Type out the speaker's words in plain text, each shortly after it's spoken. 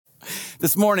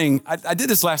This morning, I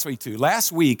did this last week too.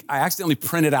 Last week, I accidentally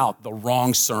printed out the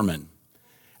wrong sermon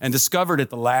and discovered it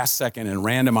the last second and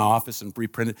ran to my office and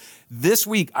reprinted. This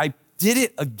week, I did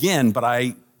it again,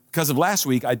 but because of last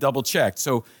week, I double checked.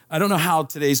 So I don't know how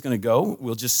today's gonna go.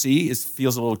 We'll just see. It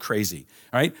feels a little crazy,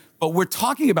 all right? But we're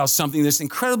talking about something that's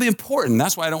incredibly important.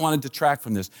 That's why I don't want to detract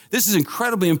from this. This is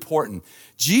incredibly important.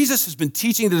 Jesus has been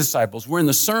teaching the disciples. We're in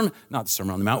the sermon, not the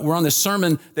Sermon on the Mount. We're on the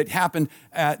sermon that happened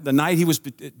at the night he was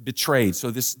betrayed. So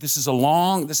this is the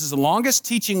longest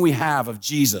teaching we have of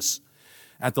Jesus.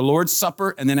 At the Lord's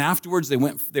Supper, and then afterwards they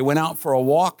went out for a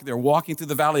walk. They're walking through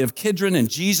the valley of Kidron, and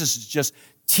Jesus is just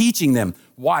teaching them.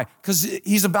 Why? Because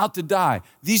he's about to die.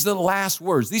 These are the last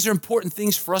words. These are important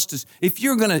things for us to,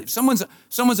 if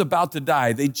someone's about to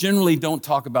die, they generally don't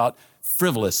talk about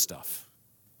frivolous stuff,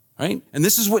 right? And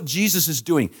this is what Jesus is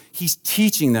doing. He's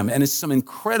teaching them, and it's some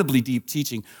incredibly deep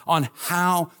teaching on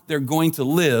how they're going to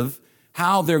live,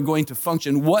 how they're going to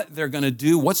function, what they're going to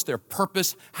do, what's their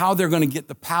purpose, how they're going to get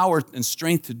the power and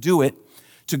strength to do it,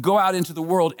 to go out into the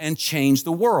world and change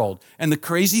the world. And the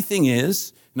crazy thing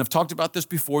is, and I've talked about this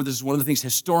before, this is one of the things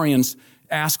historians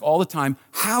ask all the time,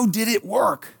 how did it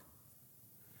work?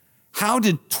 How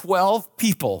did 12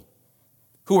 people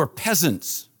who are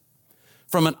peasants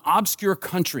from an obscure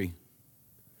country,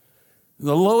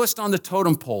 the lowest on the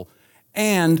totem pole,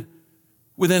 and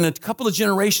within a couple of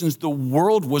generations, the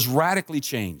world was radically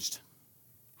changed?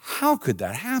 How could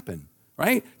that happen,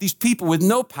 right? These people with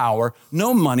no power,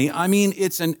 no money. I mean,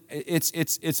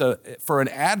 for an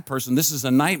ad person, this is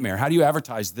a nightmare. How do you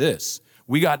advertise this?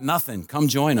 We got nothing. Come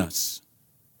join us.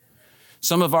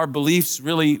 Some of our beliefs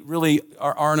really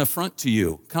are an affront to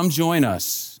you. Come join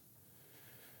us,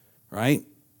 right?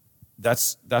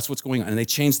 That's what's going on. And they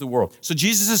changed the world. So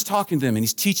Jesus is talking to them and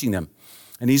he's teaching them.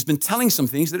 And he's been telling some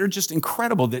things that are just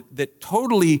incredible, that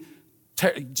totally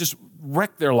just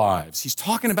wreck their lives. He's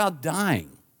talking about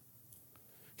dying.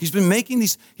 He's been making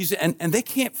these, and they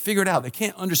can't figure it out. They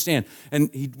can't understand.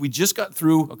 And we just got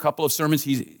through a couple of sermons.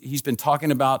 He's been talking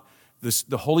about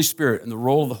the Holy Spirit and the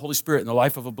role of the Holy Spirit in the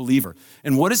life of a believer.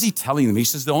 And what is he telling them? He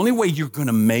says, the only way you're going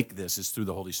to make this is through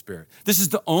the Holy Spirit. This is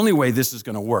the only way this is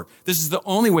going to work. This is the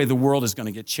only way the world is going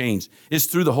to get changed, is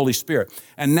through the Holy Spirit.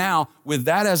 And now, with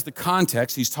that as the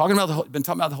context, he's been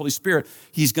talking about the Holy Spirit.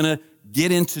 He's going to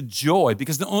get into joy,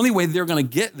 because the only way they're going to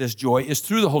get this joy is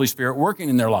through the Holy Spirit working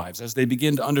in their lives as they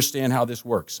begin to understand how this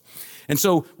works. And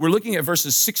so we're looking at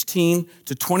verses 16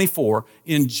 to 24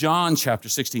 in John chapter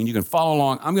 16. You can follow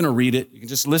along. I'm going to read it. You can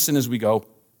just listen as we go.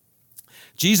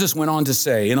 Jesus went on to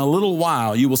say, in a little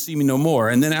while you will see me no more,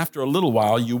 and then after a little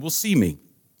while you will see me.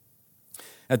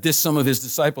 At this, some of his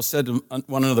disciples said to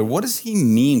one another, what does he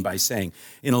mean by saying,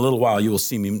 in a little while you will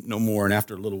see me no more, and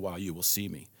after a little while you will see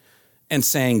me? And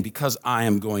saying, because I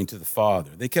am going to the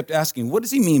Father. They kept asking, what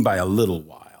does he mean by a little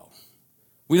while?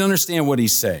 We don't understand what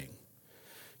he's saying.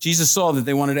 Jesus saw that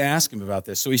they wanted to ask him about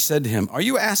this, so he said to him, are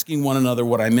you asking one another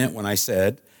what I meant when I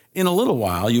said, in a little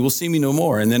while you will see me no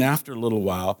more, and then after a little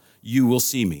while you will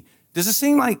see me? Does it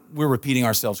seem like we're repeating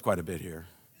ourselves quite a bit here,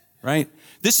 right?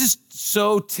 This is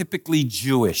so typically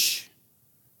Jewish.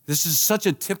 This is such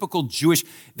a typical Jewish,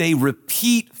 they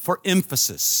repeat for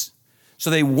emphasis. So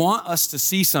they want us to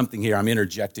see something here. I'm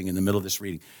interjecting in the middle of this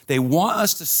reading. They want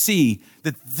us to see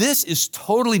that this is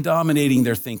totally dominating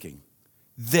their thinking.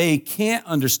 They can't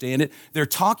understand it. They're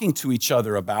talking to each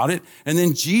other about it. And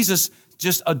then Jesus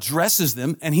just addresses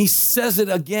them and he says it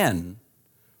again.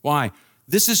 Why?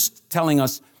 This is telling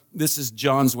us, this is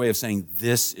John's way of saying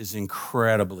this is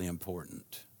incredibly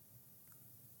important.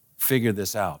 Figure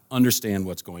this out. Understand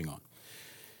what's going on.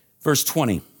 Verse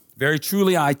 20, very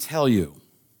truly I tell you,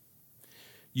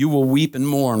 you will weep and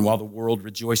mourn while the world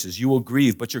rejoices. You will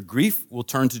grieve, but your grief will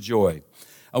turn to joy.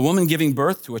 A woman giving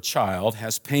birth to a child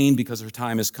has pain because her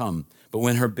time has come. But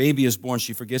when her baby is born,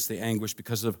 she forgets the anguish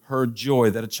because of her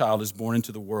joy that a child is born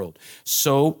into the world.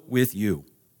 So with you.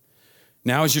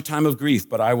 Now is your time of grief,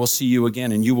 but I will see you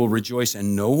again, and you will rejoice,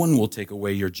 and no one will take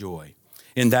away your joy.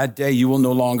 In that day you will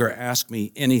no longer ask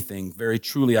me anything. Very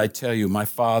truly I tell you, my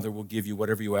Father will give you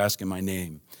whatever you ask in my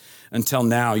name. Until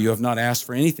now, you have not asked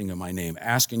for anything in my name.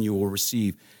 Ask and you will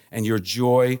receive, and your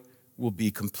joy will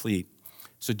be complete.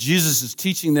 So Jesus is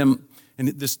teaching them, and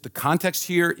the context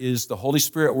here is the Holy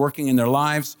Spirit working in their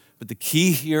lives, but the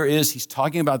key here is he's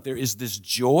talking about there is this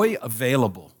joy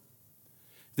available,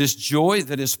 this joy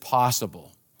that is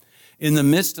possible in the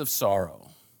midst of sorrow,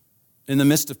 in the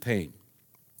midst of pain.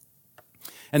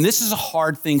 And this is a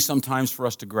hard thing sometimes for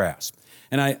us to grasp.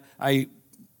 And I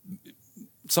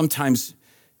sometimes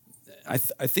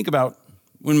think about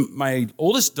when my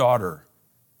oldest daughter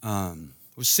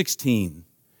was 16,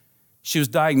 she was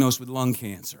diagnosed with lung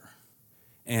cancer.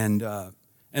 And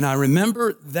I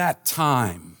remember that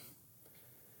time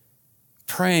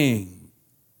praying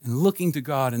and looking to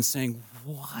God and saying,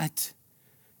 what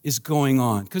is going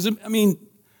on? Because, I mean,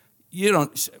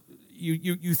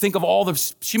 you think of all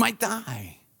she might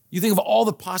die. You think of all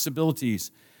the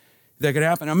possibilities that could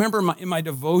happen. I remember in my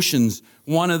devotions,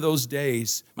 one of those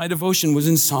days, my devotion was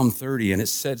in Psalm 30, and it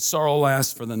said, sorrow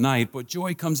lasts for the night, but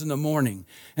joy comes in the morning.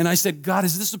 And I said, God,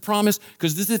 is this a promise?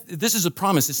 Because this is a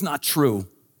promise. It's not true.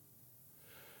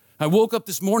 I woke up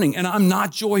this morning, and I'm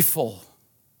not joyful.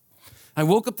 I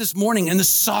woke up this morning, and the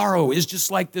sorrow is just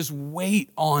like this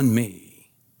weight on me.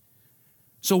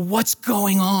 So what's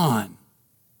going on?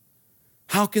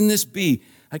 How can this be?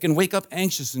 I can wake up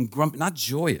anxious and grumpy, not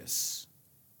joyous.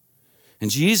 And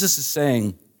Jesus is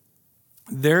saying,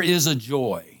 there is a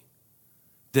joy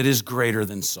that is greater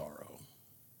than sorrow.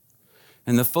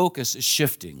 And the focus is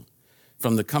shifting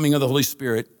from the coming of the Holy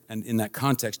Spirit and in that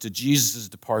context to Jesus'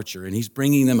 departure. And he's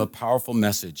bringing them a powerful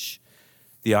message.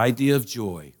 The idea of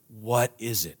joy. What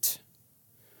is it?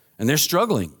 And they're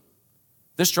struggling.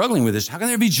 They're struggling with this. How can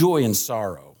there be joy in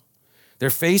sorrow? They're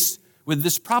faced with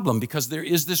this problem because there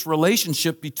is this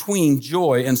relationship between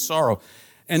joy and sorrow.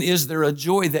 And is there a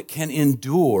joy that can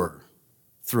endure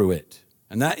through it?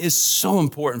 And that is so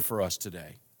important for us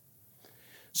today.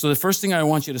 So the first thing I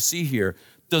want you to see here,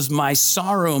 does my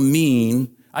sorrow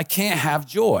mean I can't have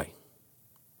joy?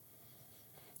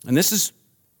 And this is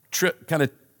kind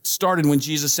of started when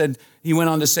Jesus said, he went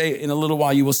on to say, in a little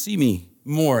while you will see me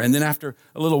more. And then after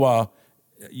a little while,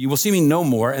 you will see me no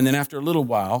more. And then after a little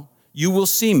while, you will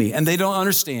see me. And they don't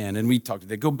understand. And we talked,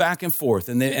 they go back and forth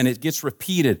and it gets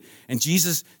repeated. And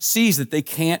Jesus sees that they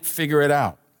can't figure it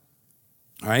out.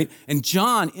 All right. And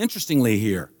John, interestingly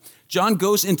here, John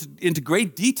goes into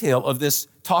great detail of this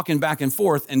talking back and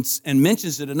forth and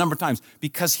mentions it a number of times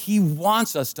because he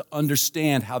wants us to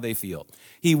understand how they feel.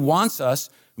 He wants us,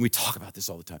 and we talk about this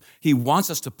all the time, he wants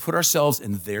us to put ourselves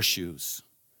in their shoes.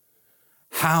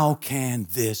 How can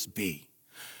this be?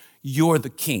 You're the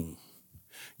king.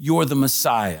 You're the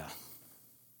Messiah.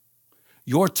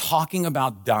 You're talking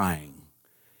about dying.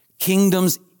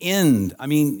 Kingdoms end. I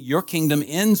mean, your kingdom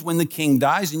ends when the king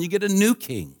dies and you get a new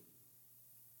king.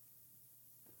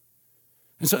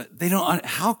 And so they don't,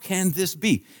 how can this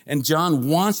be? And John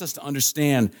wants us to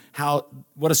understand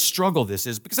what a struggle this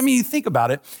is. Because, I mean, you think about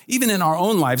it, even in our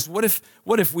own lives, what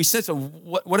if we said so,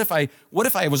 what if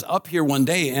I was up here one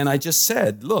day and I just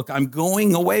said, look, I'm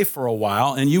going away for a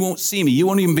while and you won't see me. You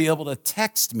won't even be able to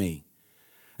text me.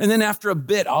 And then after a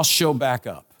bit, I'll show back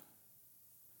up.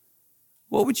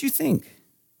 What would you think?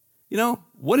 You know,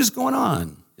 what is going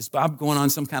on? Is Bob going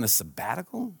on some kind of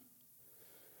sabbatical?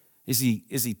 Is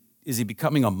he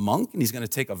becoming a monk and he's going to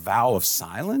take a vow of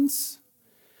silence?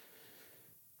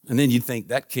 And then you'd think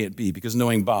that can't be because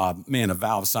knowing Bob, man, a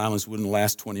vow of silence wouldn't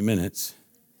last 20 minutes.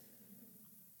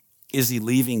 Is he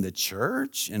leaving the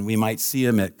church and we might see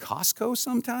him at Costco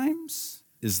sometimes?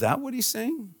 Is that what he's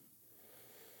saying?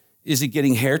 Is he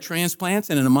getting hair transplants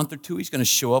and in a month or two he's going to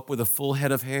show up with a full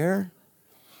head of hair?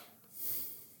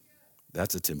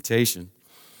 That's a temptation.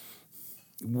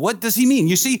 What does he mean?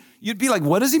 You see, you'd be like,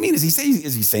 what does he mean? Is he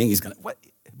saying he's going to, what?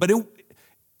 But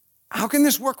how can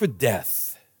this work with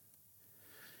death?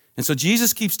 And so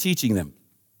Jesus keeps teaching them.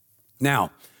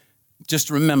 Now, just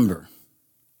remember,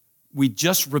 we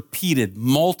just repeated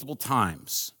multiple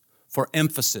times for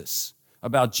emphasis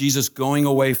about Jesus going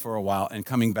away for a while and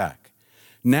coming back.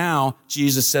 Now,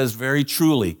 Jesus says very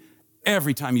truly,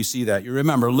 every time you see that, you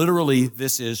remember, literally,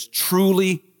 this is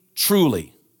truly,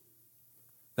 truly.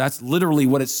 That's literally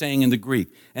what it's saying in the Greek.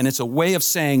 And it's a way of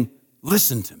saying,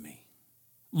 listen to me.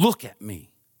 Look at me.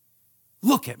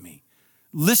 Look at me.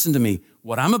 Listen to me.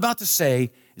 What I'm about to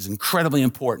say is incredibly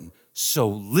important. So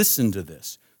listen to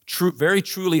this. Very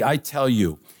truly, I tell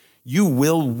you, you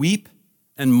will weep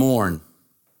and mourn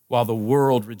while the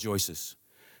world rejoices.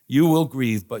 You will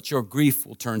grieve, but your grief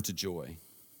will turn to joy.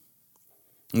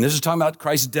 And this is talking about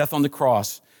Christ's death on the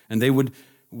cross. And they would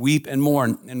weep and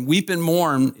mourn. And weep and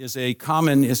mourn is a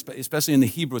common, especially in the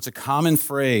Hebrew, it's a common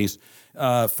phrase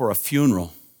for a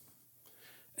funeral.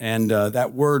 And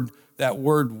that word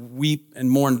weep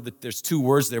and mourn, there's two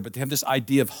words there, but they have this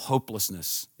idea of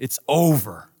hopelessness. It's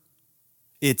over.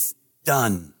 It's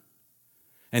done.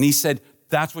 And he said,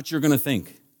 that's what you're going to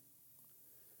think.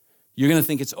 You're going to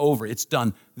think it's over. It's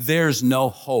done. There's no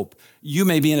hope. You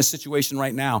may be in a situation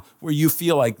right now where you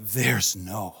feel like there's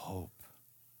no hope.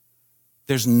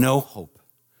 There's no hope.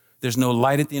 There's no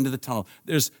light at the end of the tunnel.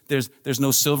 There's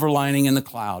no silver lining in the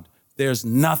cloud. There's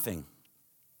nothing.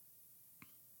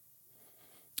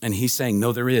 And he's saying,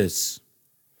 no, there is.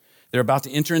 They're about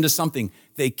to enter into something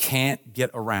they can't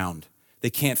get around. They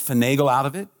can't finagle out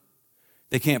of it.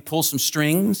 They can't pull some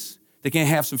strings. They can't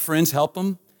have some friends help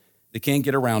them. They can't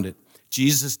get around it.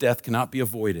 Jesus' death cannot be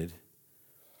avoided.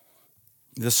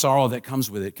 The sorrow that comes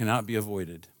with it cannot be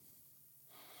avoided.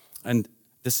 And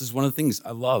this is one of the things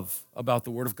I love about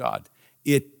the Word of God.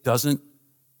 It doesn't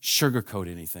sugarcoat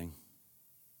anything.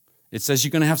 It says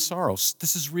you're going to have sorrows.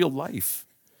 This is real life.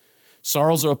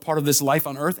 Sorrows are a part of this life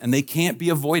on earth, and they can't be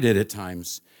avoided at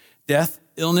times. Death,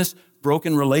 illness,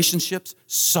 broken relationships,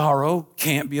 sorrow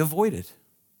can't be avoided.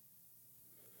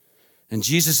 And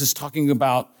Jesus is talking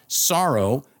about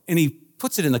sorrow, and he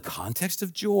puts it in the context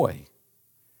of joy,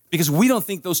 because we don't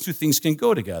think those two things can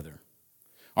go together.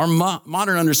 Our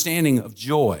modern understanding of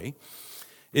joy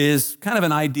is kind of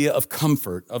an idea of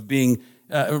comfort, of being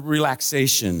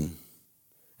relaxation.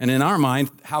 And in our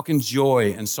mind, how can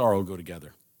joy and sorrow go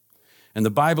together? And the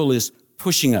Bible is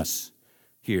pushing us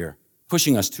here,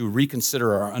 pushing us to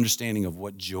reconsider our understanding of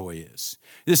what joy is.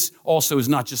 This also is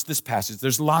not just this passage.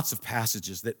 There's lots of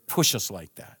passages that push us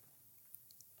like that.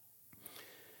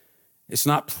 It's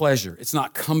not pleasure. It's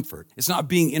not comfort. It's not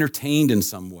being entertained in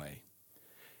some way.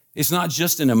 It's not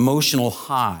just an emotional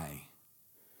high.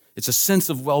 It's a sense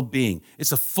of well-being.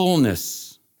 It's a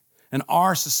fullness. And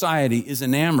our society is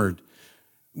enamored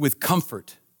with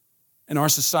comfort. And our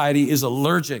society is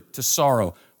allergic to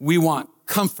sorrow. We want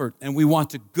comfort, and we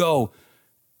want to go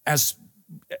as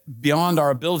beyond our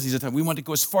abilities at times. We want to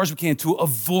go as far as we can to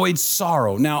avoid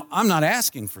sorrow. Now, I'm not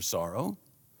asking for sorrow.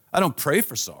 I don't pray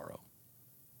for sorrow.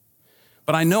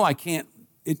 But I know I can't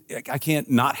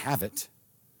not have it.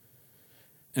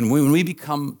 And when we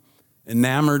become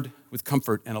enamored with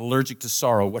comfort and allergic to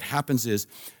sorrow, what happens is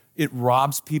it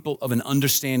robs people of an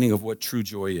understanding of what true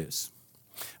joy is.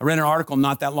 I read an article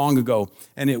not that long ago,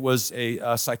 and it was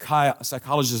a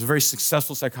psychologist, a very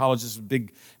successful psychologist,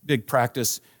 big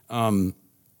practice, and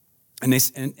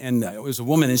it was a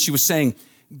woman, and she was saying,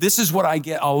 this is what I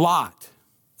get a lot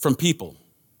from people.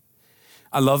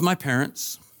 I love my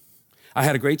parents. I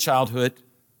had a great childhood.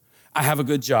 I have a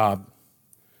good job.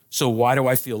 So why do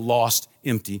I feel lost,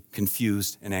 empty,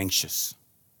 confused, and anxious?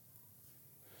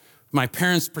 My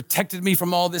parents protected me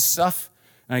from all this stuff,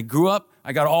 and I grew up,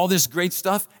 I got all this great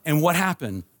stuff, and what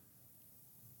happened?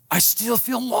 I still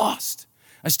feel lost.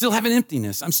 I still have an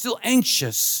emptiness. I'm still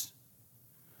anxious.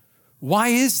 Why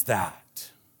is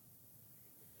that?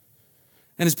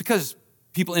 And it's because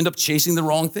people end up chasing the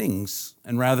wrong things,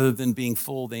 and rather than being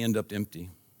full, they end up empty.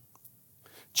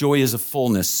 Joy is a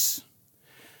fullness.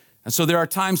 And so there are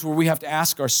times where we have to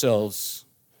ask ourselves,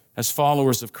 as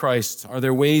followers of Christ, are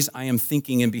there ways I am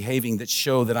thinking and behaving that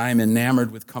show that I am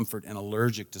enamored with comfort and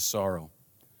allergic to sorrow?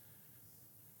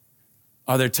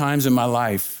 Are there times in my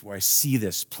life where I see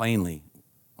this plainly?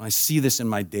 When I see this in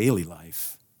my daily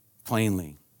life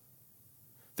plainly?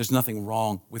 There's nothing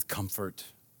wrong with comfort,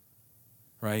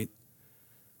 right?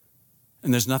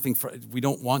 And we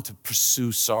don't want to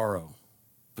pursue sorrow.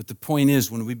 But the point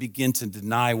is, when we begin to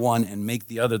deny one and make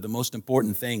the other the most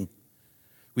important thing,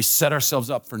 we set ourselves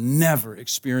up for never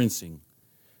experiencing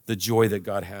the joy that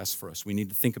God has for us. We need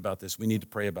to think about this. We need to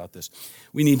pray about this.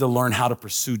 We need to learn how to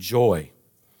pursue joy,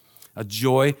 a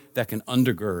joy that can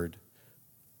undergird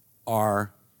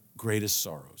our greatest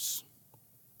sorrows.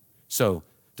 So,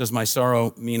 does my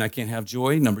sorrow mean I can't have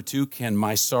joy? Number 2, can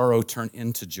my sorrow turn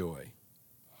into joy?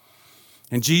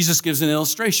 And Jesus gives an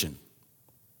illustration.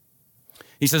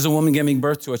 He says, a woman giving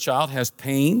birth to a child has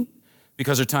pain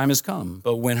because her time has come.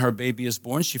 But when her baby is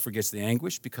born, she forgets the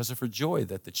anguish because of her joy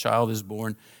that the child is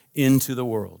born into the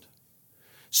world.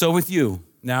 So with you,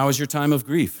 now is your time of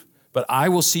grief. But I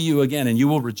will see you again, and you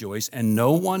will rejoice, and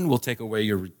no one will take away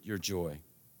your joy.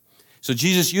 So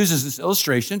Jesus uses this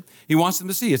illustration. He wants them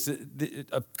to see. It's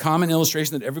a common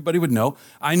illustration that everybody would know.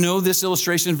 I know this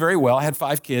illustration very well. I had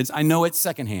 5 kids. I know it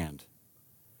secondhand,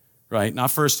 right?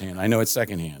 Not firsthand. I know it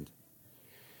secondhand.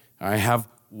 I have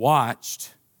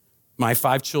watched my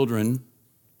 5 children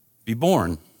be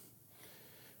born.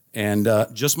 And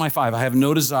just my 5. I have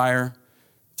no desire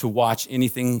to watch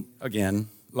anything again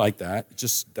like that.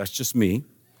 That's just me.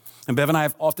 And Bev and I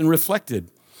have often reflected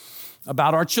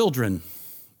about our children.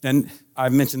 And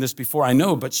I've mentioned this before, I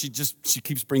know, but she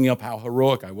keeps bringing up how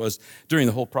heroic I was during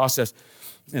the whole process.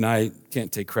 And I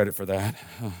can't take credit for that.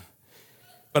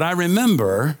 But I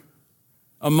remember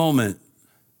a moment.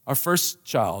 Our first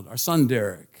child, our son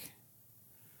Derek,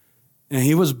 and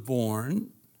he was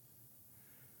born,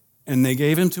 and they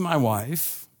gave him to my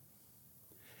wife,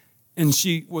 and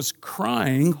she was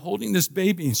crying, holding this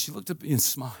baby, and she looked at me and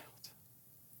smiled.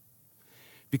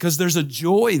 Because there's a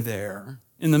joy there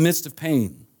in the midst of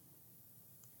pain.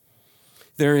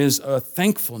 There is a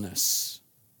thankfulness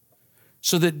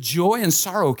so that joy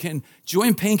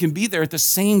and pain can be there at the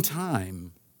same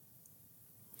time.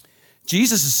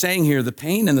 Jesus is saying here, the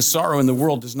pain and the sorrow in the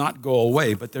world does not go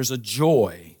away, but there's a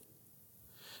joy.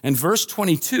 And verse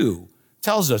 22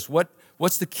 tells us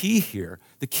what's the key here.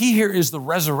 The key here is the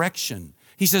resurrection.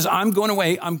 He says, I'm going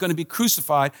away. I'm going to be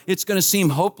crucified. It's going to seem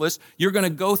hopeless. You're going to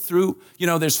go through,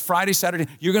 there's Friday, Saturday.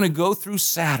 You're going to go through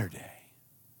Saturday.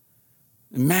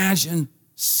 Imagine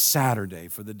Saturday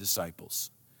for the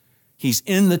disciples. He's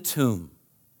in the tomb.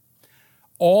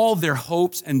 All their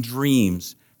hopes and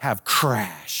dreams have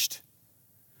crashed.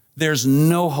 There's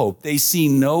no hope. They see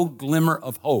no glimmer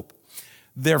of hope.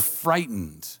 They're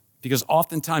frightened because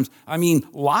oftentimes,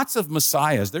 lots of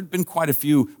messiahs, there'd been quite a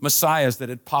few messiahs that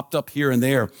had popped up here and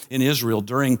there in Israel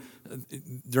during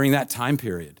that time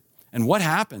period. And what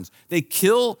happens? They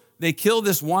kill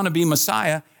this wannabe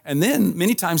messiah, and then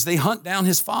many times they hunt down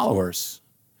his followers.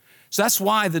 So that's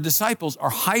why the disciples are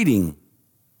hiding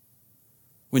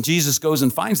when Jesus goes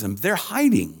and finds them. They're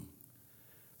hiding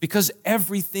because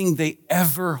everything they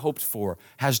ever hoped for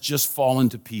has just fallen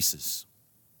to pieces.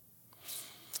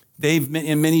 They've,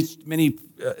 in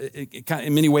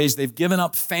many ways, they've given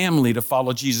up family to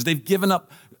follow Jesus. They've given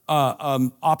up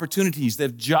opportunities, they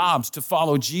have jobs to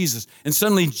follow Jesus. And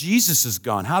suddenly Jesus is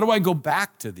gone. How do I go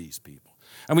back to these people?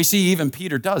 And we see even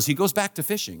Peter does. He goes back to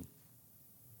fishing.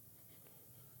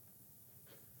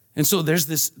 And so there's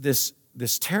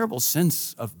this terrible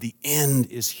sense of the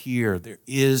end is here. There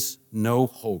is no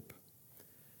hope.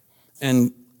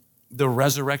 And the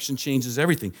resurrection changes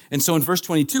everything. And so in verse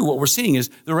 22, what we're seeing is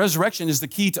the resurrection is the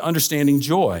key to understanding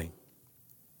joy.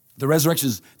 The resurrection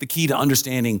is the key to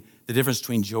understanding the difference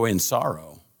between joy and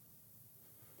sorrow.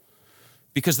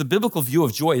 Because the biblical view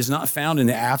of joy is not found in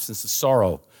the absence of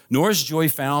sorrow, nor is joy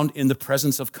found in the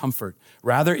presence of comfort.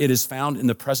 Rather, it is found in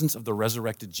the presence of the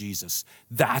resurrected Jesus.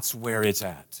 That's where it's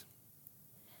at.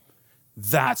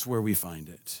 That's where we find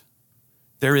it.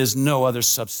 There is no other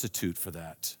substitute for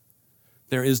that.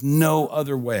 There is no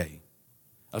other way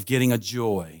of getting a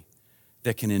joy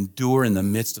that can endure in the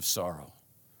midst of sorrow.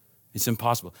 It's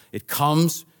impossible. It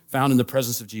comes found in the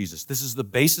presence of Jesus. This is the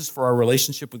basis for our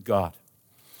relationship with God.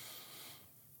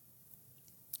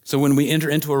 So when we enter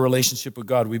into a relationship with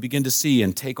God, we begin to see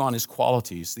and take on his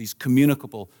qualities, these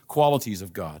communicable qualities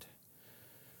of God.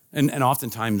 And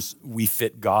oftentimes we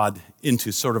fit God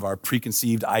into sort of our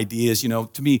preconceived ideas.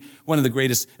 To me, one of the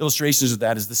greatest illustrations of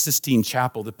that is the Sistine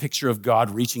Chapel, the picture of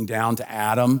God reaching down to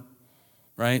Adam,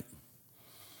 right?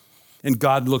 And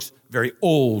God looks very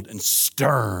old and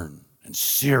stern and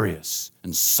serious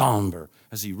and somber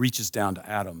as he reaches down to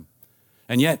Adam.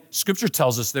 And yet, Scripture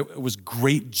tells us that it was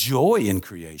great joy in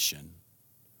creation.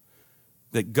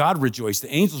 That God rejoiced,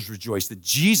 the angels rejoiced, that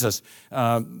Jesus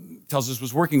tells us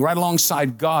was working right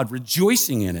alongside God,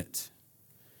 rejoicing in it.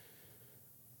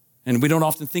 And we don't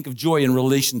often think of joy in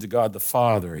relation to God the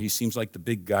Father. He seems like the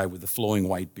big guy with the flowing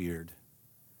white beard.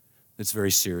 That's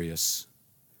very serious.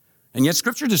 And yet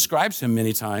Scripture describes him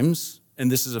many times, and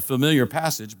this is a familiar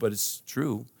passage, but it's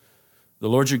true. The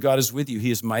Lord your God is with you.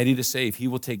 He is mighty to save. He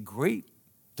will take great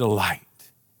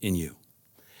delight in you.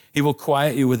 He will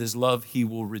quiet you with his love. He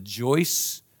will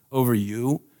rejoice over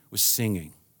you with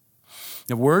singing.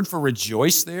 The word for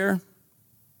rejoice there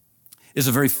is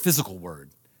a very physical word.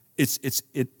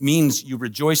 It means you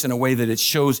rejoice in a way that it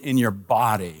shows in your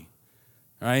body,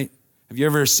 right? Have you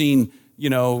ever seen,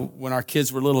 when our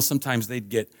kids were little, sometimes they'd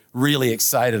get really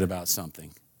excited about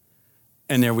something.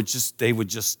 And they would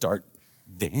just start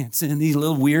dancing, these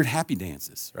little weird happy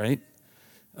dances, right?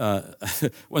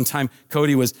 One time,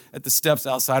 Cody was at the steps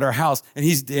outside our house, and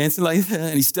he's dancing like that,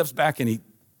 and he steps back, and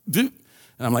and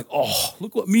I'm like, oh,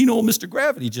 look what mean old Mr.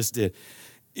 Gravity just did.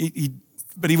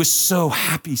 But he was so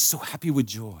happy with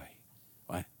joy.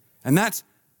 Right? And that's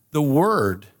the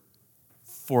word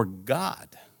for God,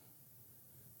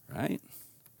 right?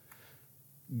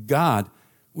 God,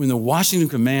 when the Washington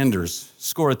Commanders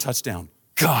score a touchdown,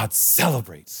 God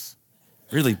celebrates.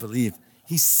 Really believe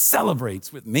he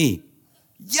celebrates with me.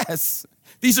 Yes,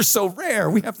 these are so rare.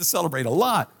 We have to celebrate a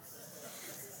lot.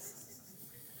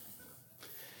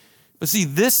 But see,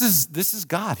 this is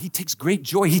God. He takes great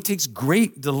joy. He takes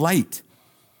great delight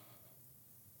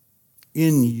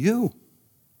in you.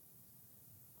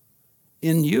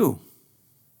 In you.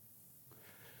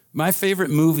 My favorite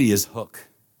movie is Hook.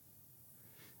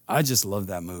 I just love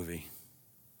that movie.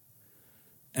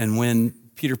 And when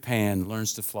Peter Pan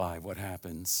learns to fly, what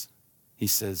happens? He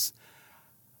says,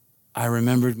 I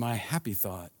remembered my happy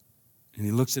thought. And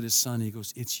he looks at his son and he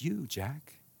goes, it's you,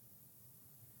 Jack.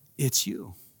 It's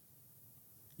you.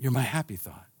 You're my happy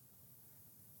thought.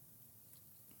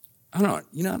 I don't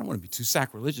want to be too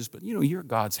sacrilegious, but you're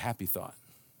God's happy thought.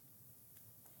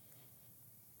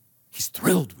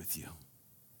 thrilled with you.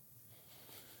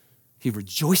 He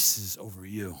rejoices over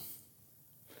you.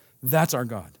 That's our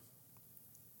God.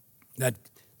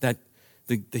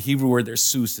 The Hebrew word there,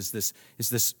 sus, is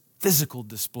this physical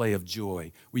display of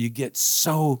joy where you get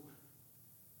so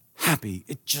happy,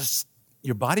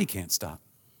 your body can't stop.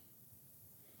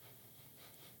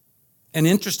 And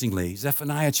interestingly,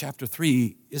 Zephaniah chapter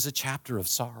 3 is a chapter of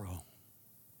sorrow.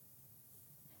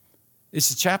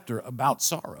 It's a chapter about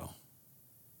sorrow.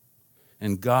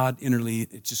 And God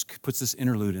it just puts this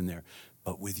interlude in there.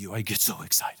 But with you, I get so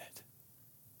excited.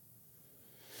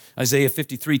 Isaiah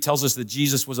 53 tells us that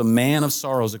Jesus was a man of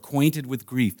sorrows, acquainted with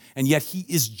grief, and yet he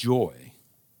is joy.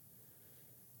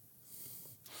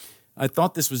 I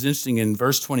thought this was interesting in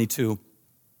verse 22.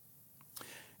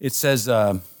 It says,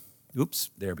 there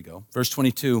we go. Verse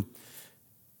 22,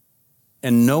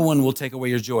 and no one will take away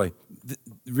your joy.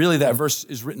 Really, that verse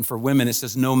is written for women. It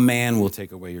says, no man will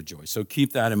take away your joy. So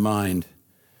keep that in mind,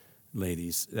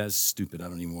 ladies. That's stupid. I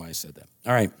don't even know why I said that.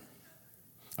 All right.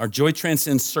 Our joy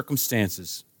transcends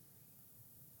circumstances.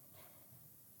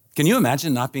 Can you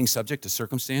imagine not being subject to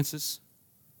circumstances?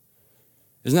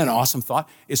 Isn't that an awesome thought?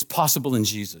 It's possible in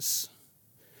Jesus.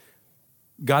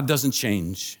 God doesn't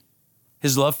change.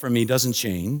 His love for me doesn't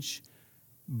change,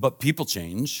 but people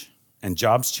change, and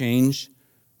jobs change,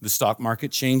 the stock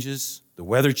market changes, the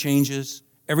weather changes,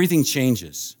 everything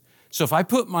changes. So if I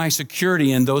put my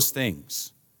security in those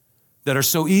things that are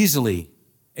so easily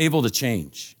able to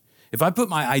change, if I put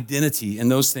my identity in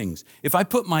those things, if I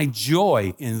put my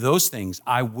joy in those things,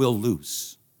 I will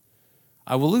lose.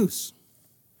 I will lose.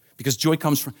 Because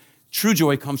true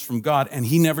joy comes from God, and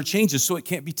he never changes, so it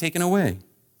can't be taken away.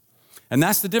 And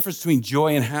that's the difference between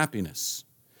joy and happiness.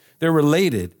 They're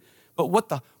related, but what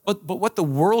the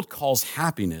world calls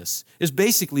happiness is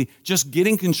basically just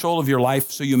getting control of your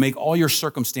life so you make all your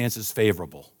circumstances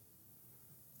favorable.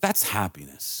 That's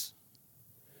happiness.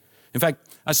 In fact,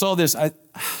 I saw this, I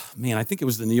think it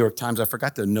was the New York Times. I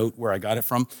forgot to note where I got it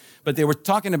from, but they were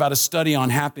talking about a study on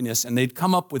happiness, and they'd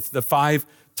come up with the 5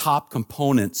 top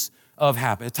components of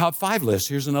happiness. Top 5 list.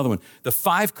 Here's another one. The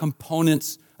 5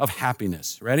 components of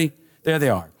happiness. Ready? There they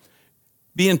are.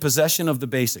 Be in possession of the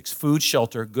basics: food,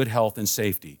 shelter, good health, and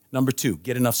safety. Number 2,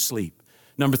 get enough sleep.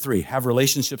 Number 3, have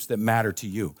relationships that matter to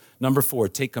you. Number 4,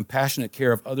 take compassionate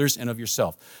care of others and of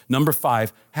yourself. Number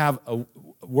 5, have a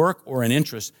work or an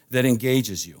interest that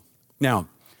engages you. Now,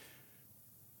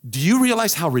 do you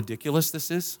realize how ridiculous this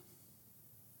is?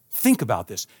 Think about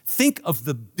this. Think of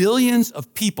the billions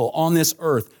of people on this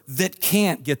earth that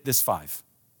can't get this 5.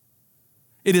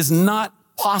 It is not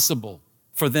possible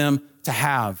for them to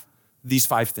have these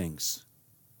 5 things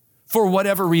for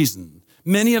whatever reason.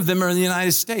 Many of them are in the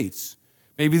United States.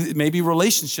 Maybe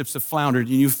relationships have floundered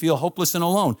and you feel hopeless and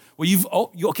alone. Well,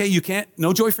 you can't,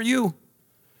 no joy for you.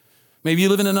 Maybe you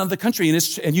live in another country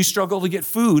and you struggle to get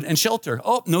food and shelter.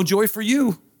 Oh, no joy for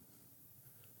you.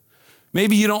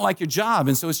 Maybe you don't like your job,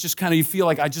 and so it's just kind of, you feel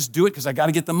like, I just do it because I got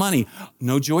to get the money.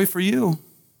 No joy for you.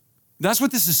 That's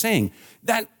what this is saying.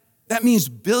 That means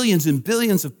billions and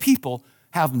billions of people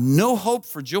have no hope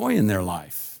for joy in their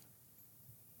life.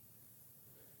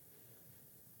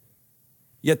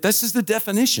 Yet this is the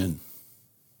definition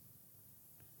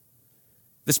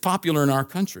that's popular in our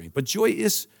country. But joy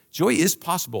is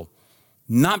possible,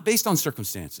 not based on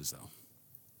circumstances, though.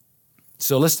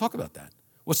 So let's talk about that.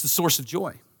 What's the source of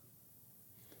joy?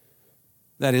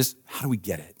 That is, how do we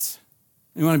get it?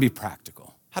 We want to be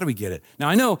practical. How do we get it? Now,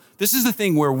 I know this is the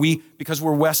thing where because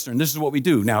we're Western, this is what we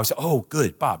do. Now, say, oh,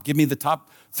 good, Bob, give me the top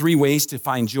 3 ways to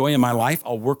find joy in my life.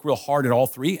 I'll work real hard at all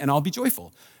 3, and I'll be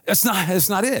joyful. That's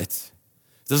not it.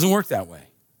 It doesn't work that way.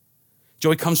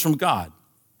 Joy comes from God.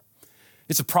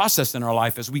 It's a process in our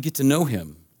life as we get to know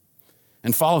him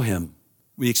and follow him.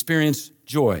 We experience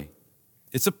joy.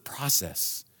 It's a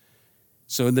process.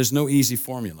 So there's no easy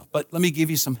formula. But let me give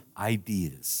you some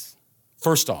ideas.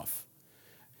 First off,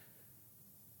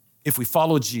 if we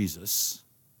follow Jesus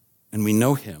and we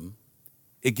know him,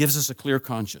 it gives us a clear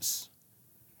conscience.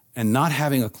 And not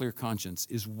having a clear conscience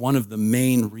is one of the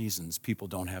main reasons people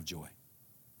don't have joy.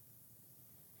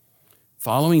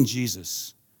 Following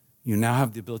Jesus, you now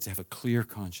have the ability to have a clear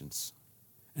conscience.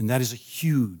 And that is a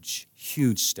huge,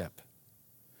 huge step.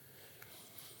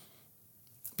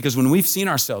 Because when we've seen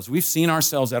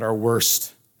ourselves at our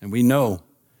worst, and we know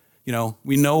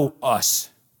us.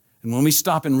 And when we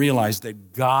stop and realize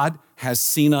that God has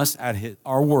seen us at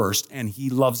our worst and he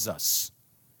loves us,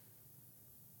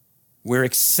 we're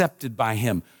accepted by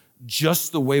him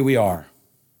just the way we are.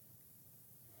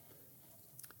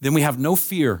 Then we have no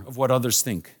fear of what others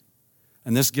think.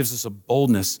 And this gives us a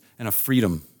boldness and a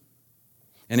freedom.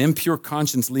 An impure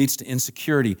conscience leads to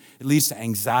insecurity. It leads to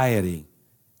anxiety.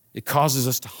 It causes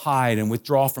us to hide and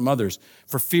withdraw from others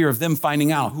for fear of them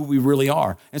finding out who we really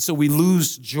are. And so we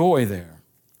lose joy there.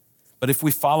 But if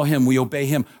we follow him, we obey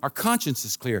him, our conscience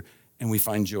is clear and we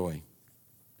find joy.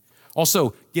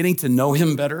 Also, getting to know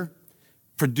him better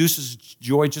produces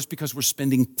joy just because we're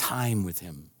spending time with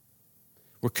him.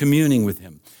 We're communing with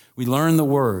him. We learn the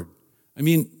word. I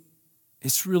mean,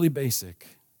 it's really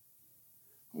basic.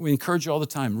 We encourage you all the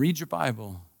time, read your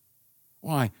Bible.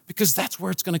 Why? Because that's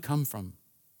where it's going to come from.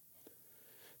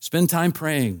 Spend time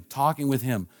praying, talking with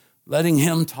him, letting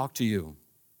him talk to you.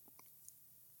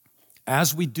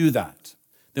 As we do that,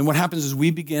 then what happens is we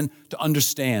begin to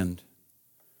understand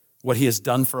what he has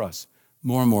done for us.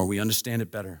 More and more, we understand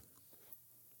it better.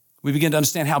 We begin to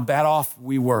understand how bad off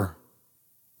we were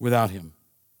without him.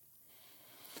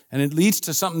 And it leads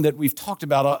to something that we've talked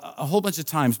about a whole bunch of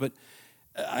times, but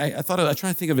I thought I'd try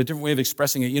to think of a different way of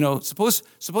expressing it. You know, suppose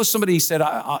somebody said,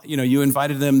 you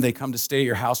invited them, they come to stay at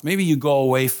your house. Maybe you go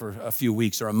away for a few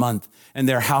weeks or a month, and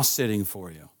they're house sitting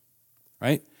for you,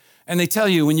 right? And they tell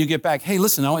you when you get back, hey,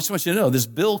 listen, I just want you to know this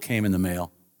bill came in the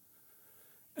mail,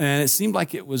 and it seemed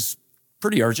like it was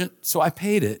pretty urgent, so I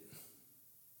paid it.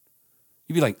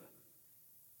 You'd be like,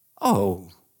 oh,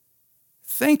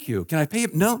 thank you. Can I pay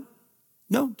it? No,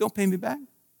 don't pay me back.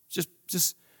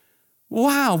 Just.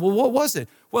 Wow, well, what was it?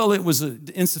 Well, it was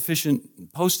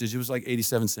insufficient postage. It was like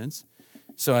 87 cents.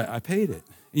 So I paid it.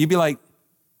 And you'd be like,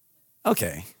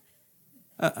 okay,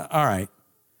 all right.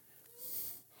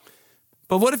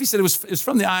 But what if he said it was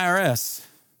from the IRS?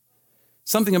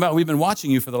 Something about we've been watching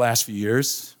you for the last few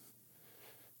years,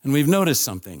 and we've noticed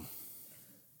something.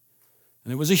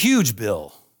 And it was a huge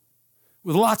bill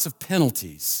with lots of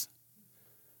penalties,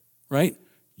 right?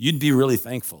 You'd be really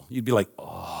thankful. You'd be like,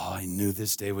 oh, I knew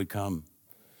this day would come.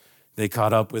 They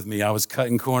caught up with me. I was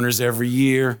cutting corners every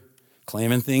year,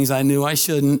 claiming things I knew I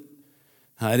shouldn't.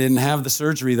 I didn't have the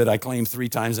surgery that I claimed 3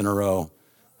 times in a row.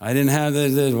 I didn't have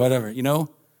the whatever, you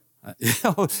know?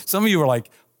 Some of you are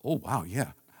like, oh, wow,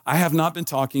 yeah. I have not been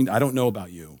talking. I don't know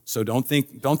about you. So don't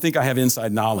think I have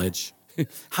inside knowledge.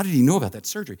 How did he know about that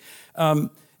surgery?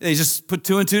 They just put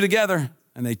 2 and 2 together,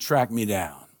 and they tracked me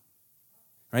down.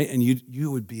 Right? And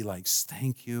you would be like,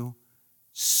 thank you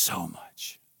so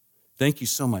much. Thank you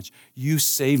so much. You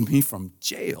saved me from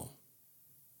jail.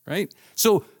 Right?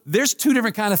 So there's 2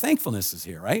 different kind of thankfulnesses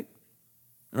here, right?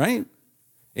 Right?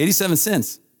 87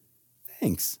 cents.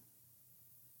 Thanks.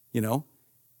 You know,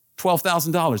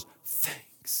 $12,000.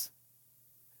 Thanks.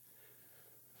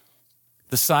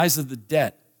 The size of the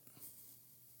debt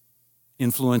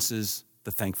influences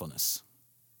the thankfulness.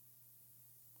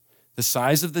 The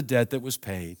size of the debt that was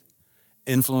paid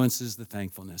influences the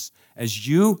thankfulness. As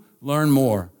you learn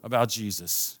more about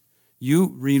Jesus, you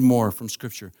read more from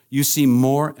Scripture, you see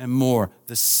more and more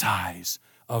the size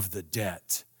of the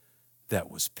debt that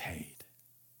was paid.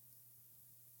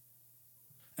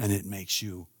 And it makes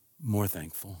you more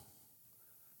thankful.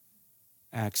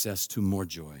 Access to more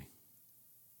joy.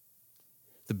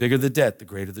 The bigger the debt, the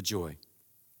greater the joy.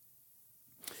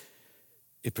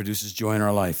 It produces joy in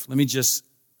our life. Let me just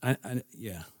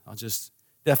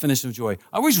definition of joy.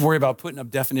 I always worry about putting up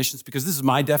definitions because this is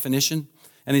my definition,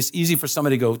 and it's easy for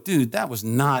somebody to go, dude, that was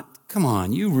not, come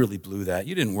on, you really blew that.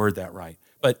 You didn't word that right.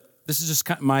 But this is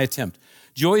just my attempt.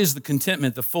 Joy is the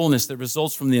contentment, the fullness that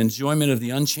results from the enjoyment of the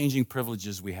unchanging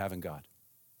privileges we have in God.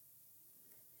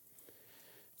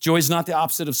 Joy is not the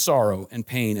opposite of sorrow and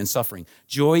pain and suffering.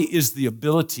 Joy is the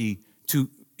ability to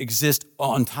exist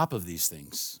on top of these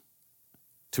things,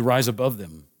 to rise above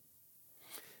them.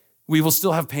 We will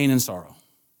still have pain and sorrow.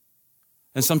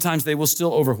 And sometimes they will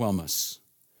still overwhelm us.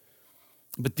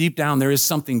 But deep down, there is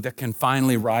something that can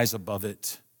finally rise above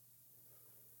it,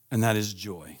 and that is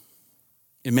joy.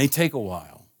 It may take a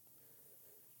while,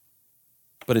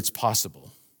 but it's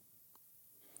possible.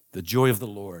 The joy of the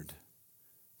Lord,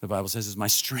 the Bible says, is my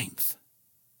strength.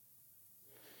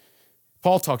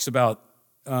 Paul talks about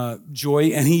joy,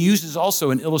 and he uses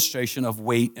also an illustration of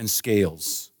weight and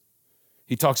scales.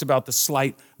 He talks about the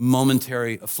slight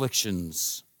momentary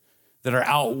afflictions that are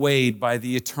outweighed by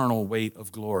the eternal weight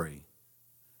of glory,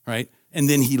 right? And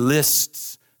then he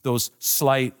lists those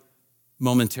slight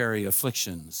momentary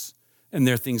afflictions. And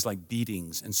they're things like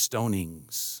beatings and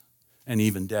stonings and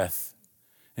even death.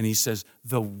 And he says,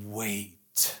 the weight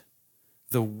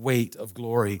of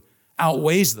glory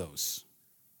outweighs those.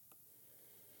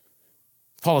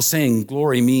 Paul is saying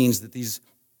glory means that these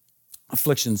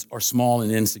afflictions are small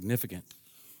and insignificant.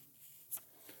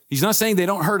 He's not saying they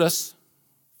don't hurt us.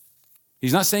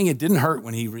 He's not saying it didn't hurt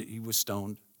when he was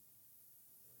stoned.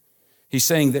 He's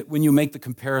saying that when you make the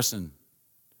comparison,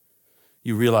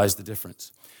 you realize the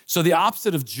difference. So the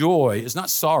opposite of joy is not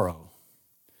sorrow.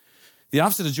 The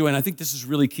opposite of joy, and I think this is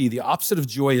really key, the opposite of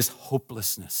joy is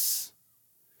hopelessness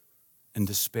and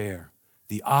despair.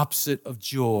 The opposite of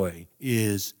joy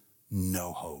is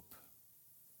no hope.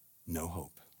 No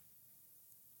hope.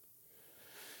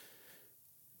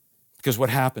 Because what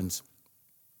happens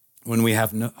when we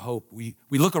have no hope, we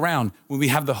look around, when we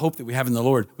have the hope that we have in the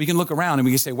Lord, we can look around and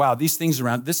we can say, wow, these things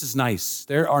around, this is nice.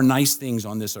 There are nice things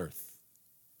on this earth.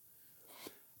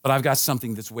 But I've got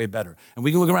something that's way better. And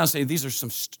we can look around and say, these are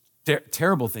some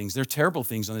terrible things. They're terrible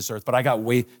things on this earth, but I got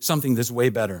something that's way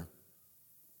better.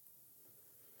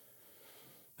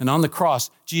 And on the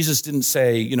cross, Jesus didn't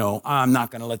say, I'm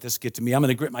not going to let this get to me. I'm going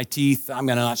to grit my teeth. I'm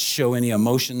going to not show any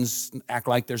emotions, act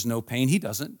like there's no pain. He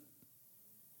doesn't.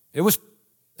 There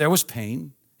was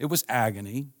pain. It was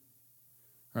agony,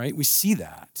 right? We see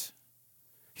that.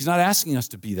 He's not asking us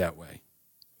to be that way.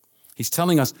 He's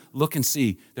telling us, look and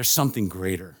see, there's something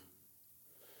greater.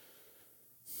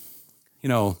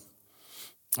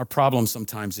 Our problem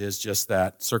sometimes is just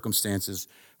that circumstances.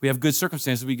 We have good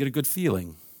circumstances, we get a good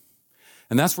feeling.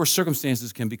 And that's where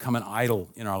circumstances can become an idol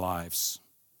in our lives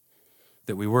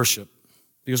that we worship.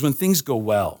 Because when things go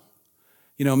well,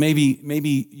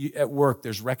 maybe at work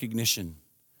there's recognition,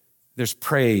 there's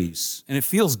praise, and it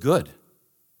feels good.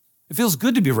 It feels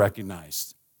good to be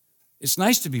recognized. It's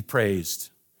nice to be praised.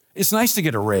 It's nice to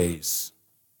get a raise.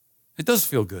 It does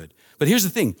feel good. But here's the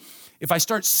thing. If I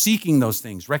start seeking those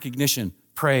things, recognition,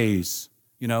 praise,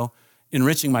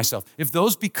 enriching myself, if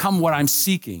those become what I'm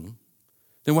seeking,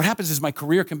 then what happens is my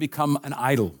career can become an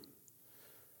idol,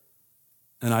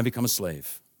 and I become a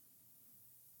slave.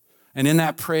 And in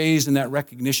that praise and that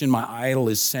recognition, my idol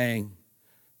is saying,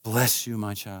 bless you,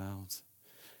 my child.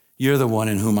 You're the one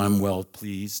in whom I'm well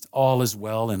pleased. All is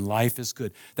well and life is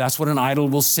good. That's what an idol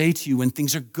will say to you when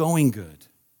things are going good.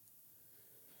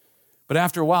 But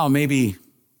after a while, maybe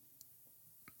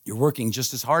you're working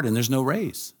just as hard and there's no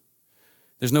raise.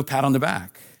 There's no pat on the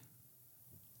back.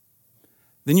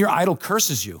 Then your idol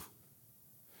curses you.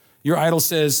 Your idol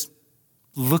says,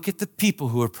 look at the people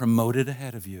who are promoted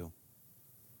ahead of you.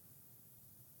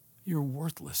 You're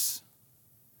worthless.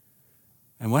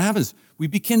 And what happens? We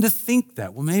begin to think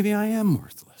that, well, maybe I am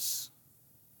worthless.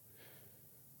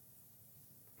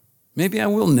 Maybe I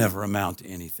will never amount to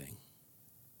anything.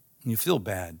 And you feel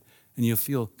bad and you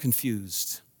feel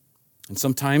confused. And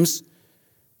sometimes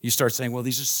you start saying, well,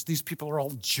 these people are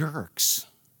all jerks.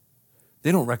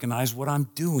 They don't recognize what I'm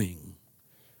doing.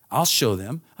 I'll show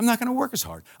them. I'm not going to work as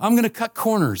hard. I'm going to cut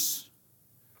corners.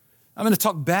 I'm going to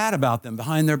talk bad about them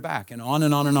behind their back, and on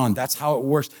and on and on. That's how it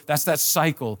works. That's that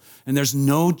cycle, and there's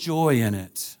no joy in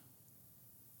it.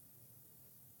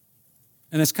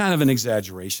 And it's kind of an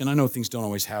exaggeration. I know things don't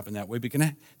always happen that way, but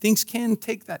things can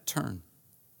take that turn.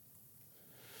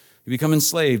 You become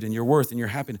enslaved, and your worth and your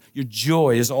happiness, your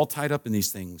joy is all tied up in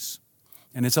these things,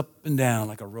 and it's up and down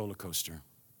like a roller coaster.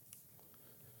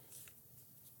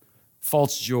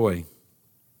 False joy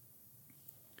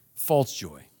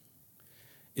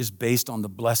is based on the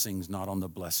blessings, not on the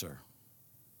blesser.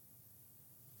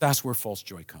 That's where false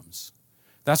joy comes.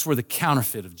 That's where the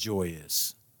counterfeit of joy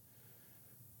is.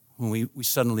 When we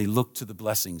suddenly look to the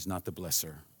blessings, not the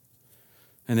blesser.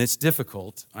 And it's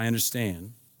difficult, I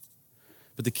understand.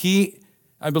 But the key,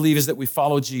 I believe, is that we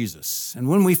follow Jesus. And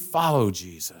when we follow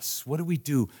Jesus, what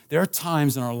do? There are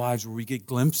times in our lives where we get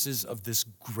glimpses of this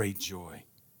great joy.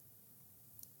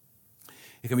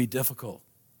 It can be difficult.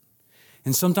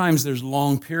 And sometimes there's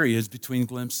long periods between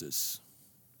glimpses.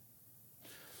 I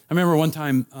remember one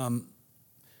time on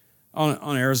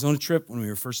an Arizona trip when we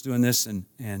were first doing this, and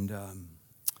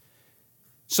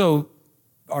so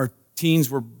our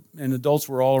teens and adults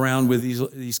were all around with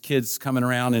these kids coming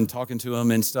around and talking to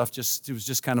them and stuff. It was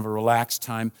just kind of a relaxed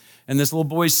time. And this little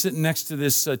boy's sitting next to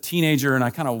this teenager, and I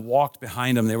kind of walked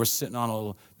behind him. They were sitting on a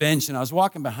little bench, and I was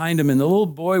walking behind him, and the little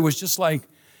boy was just like,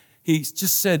 he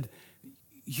just said,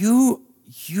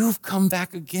 You've come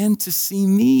back again to see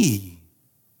me.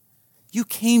 You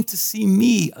came to see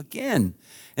me again.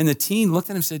 And the teen looked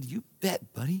at him and said, you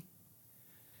bet, buddy.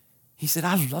 He said,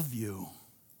 I love you.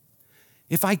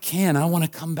 If I can, I want to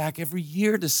come back every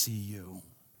year to see you.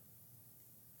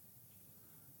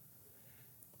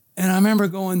 And I remember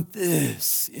going,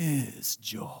 this is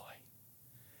joy.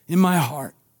 In my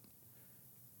heart,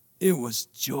 it was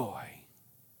joy.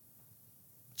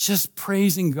 Just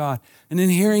praising God. And then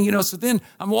hearing, so then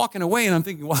I'm walking away and I'm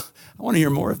thinking, well, I want to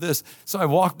hear more of this. So I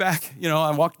walked back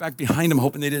behind him,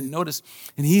 hoping they didn't notice.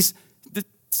 And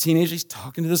teenager, he's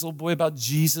talking to this little boy about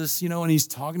Jesus, and he's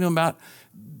talking to him about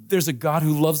there's a God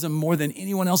who loves him more than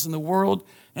anyone else in the world.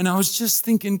 And I was just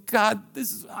thinking, God,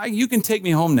 you can take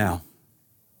me home now.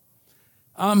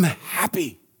 I'm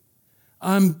happy.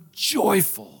 I'm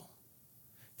joyful.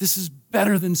 This is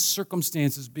better than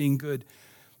circumstances being good.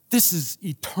 This is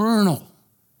eternal.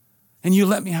 And you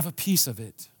let me have a piece of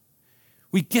it.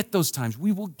 We get those times.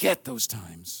 We will get those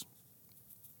times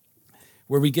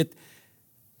where we get,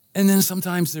 and then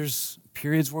sometimes there's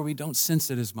periods where we don't sense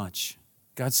it as much.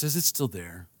 God says it's still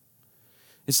there.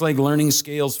 It's like learning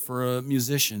scales for a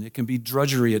musician. It can be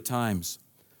drudgery at times,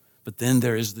 but then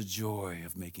there is the joy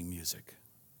of making music.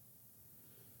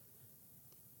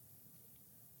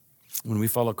 When we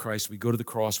follow Christ, we go to the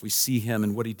cross, we see him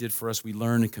and what he did for us, we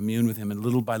learn and commune with him, and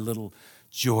little by little,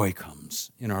 joy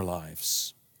comes in our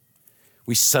lives.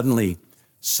 We suddenly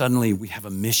we have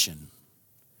a mission.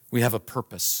 We have a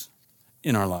purpose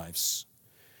in our lives.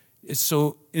 It's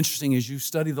so interesting as you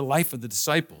study the life of the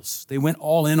disciples. They went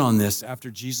all in on this after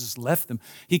Jesus left them.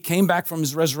 He came back from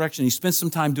his resurrection. He spent some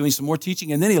time doing some more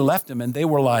teaching, and then he left them, and they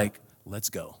were like, let's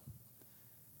go.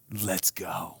 Let's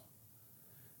go.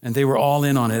 And they were all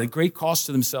in on it at great cost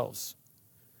to themselves.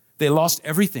 They lost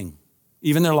everything,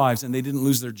 even their lives, and they didn't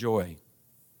lose their joy.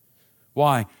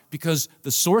 Why? Because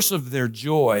the source of their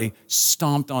joy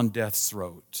stomped on death's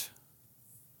throat.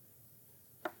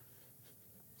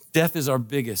 Death is our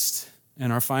biggest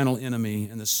and our final enemy,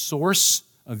 and the source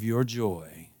of your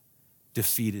joy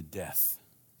defeated death.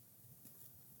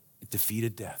 It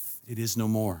defeated death. It is no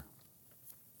more.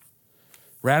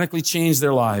 Radically changed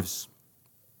their lives.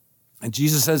 And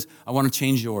Jesus says, I want to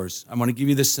change yours. I want to give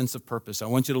you this sense of purpose. I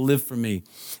want you to live for me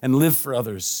and live for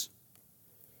others.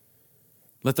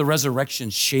 Let the resurrection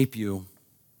shape you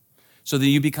so that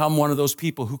you become one of those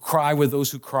people who cry with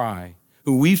those who cry,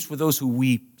 who weeps with those who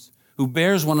weep, who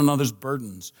bears one another's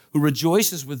burdens, who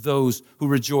rejoices with those who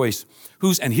rejoice,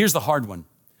 and here's the hard one,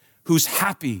 who's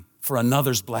happy for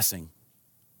another's blessing.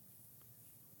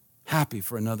 Happy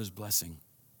for another's blessing.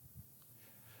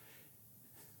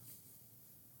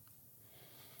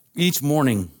 Each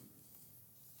morning,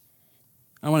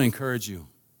 I want to encourage you,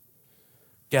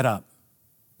 get up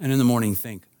and in the morning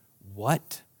think,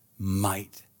 what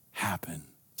might happen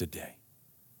today?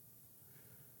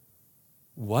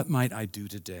 What might I do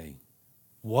today?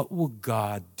 What will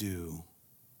God do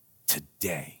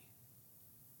today?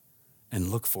 And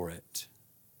look for it.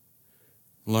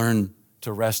 Learn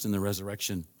to rest in the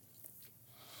resurrection.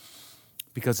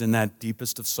 Because in that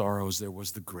deepest of sorrows, there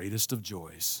was the greatest of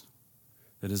joys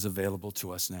that is available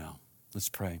to us now. Let's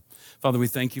pray. Father, we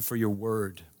thank you for your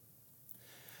word.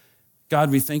 God,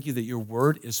 we thank you that your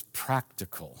word is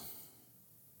practical.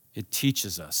 It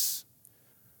teaches us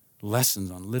lessons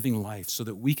on living life so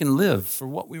that we can live for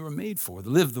what we were made for,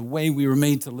 live the way we were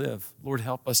made to live. Lord,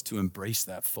 help us to embrace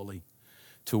that fully,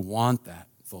 to want that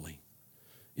fully.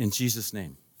 In Jesus'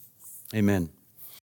 name, amen.